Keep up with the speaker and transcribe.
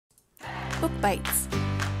Book Bites,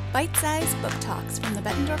 bite-sized book talks from the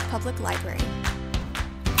Bettendorf Public Library.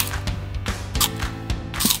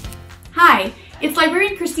 Hi, it's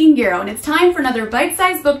Librarian Christine Garrow, and it's time for another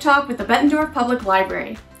bite-sized book talk with the Bettendorf Public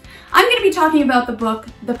Library. I'm going to be talking about the book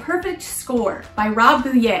The Perfect Score by Rob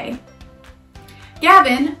Buyea.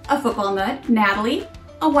 Gavin, a football nut, Natalie,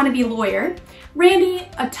 a wannabe lawyer, Randy,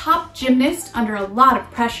 a top gymnast under a lot of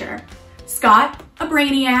pressure, Scott, a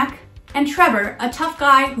brainiac, and Trevor, a tough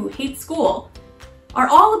guy who hates school, are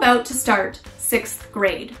all about to start 6th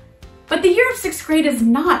grade. But the year of 6th grade is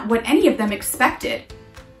not what any of them expected.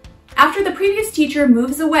 After the previous teacher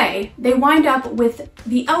moves away, they wind up with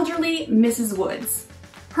the elderly Mrs. Woods.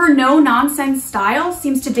 Her no-nonsense style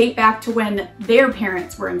seems to date back to when their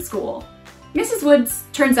parents were in school. Mrs. Woods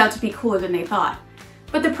turns out to be cooler than they thought.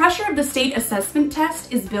 But the pressure of the state assessment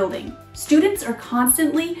test is building. Students are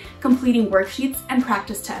constantly completing worksheets and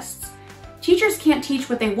practice tests. Teachers can't teach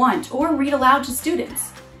what they want or read aloud to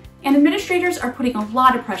students. And administrators are putting a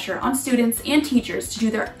lot of pressure on students and teachers to do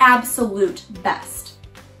their absolute best.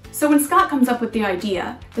 So when Scott comes up with the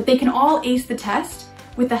idea that they can all ace the test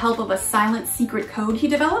with the help of a silent secret code he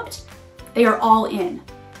developed, they are all in.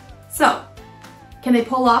 So, can they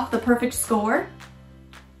pull off the perfect score?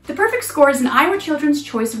 The Perfect Score is an Iowa Children's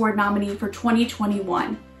Choice Award nominee for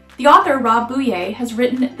 2021. The author, Rob Buyea, has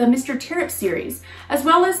written the Mr. Tirrip series, as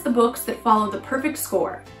well as the books that follow The Perfect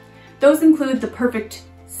Score. Those include The Perfect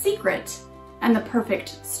Secret and The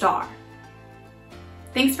Perfect Star.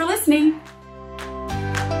 Thanks for listening.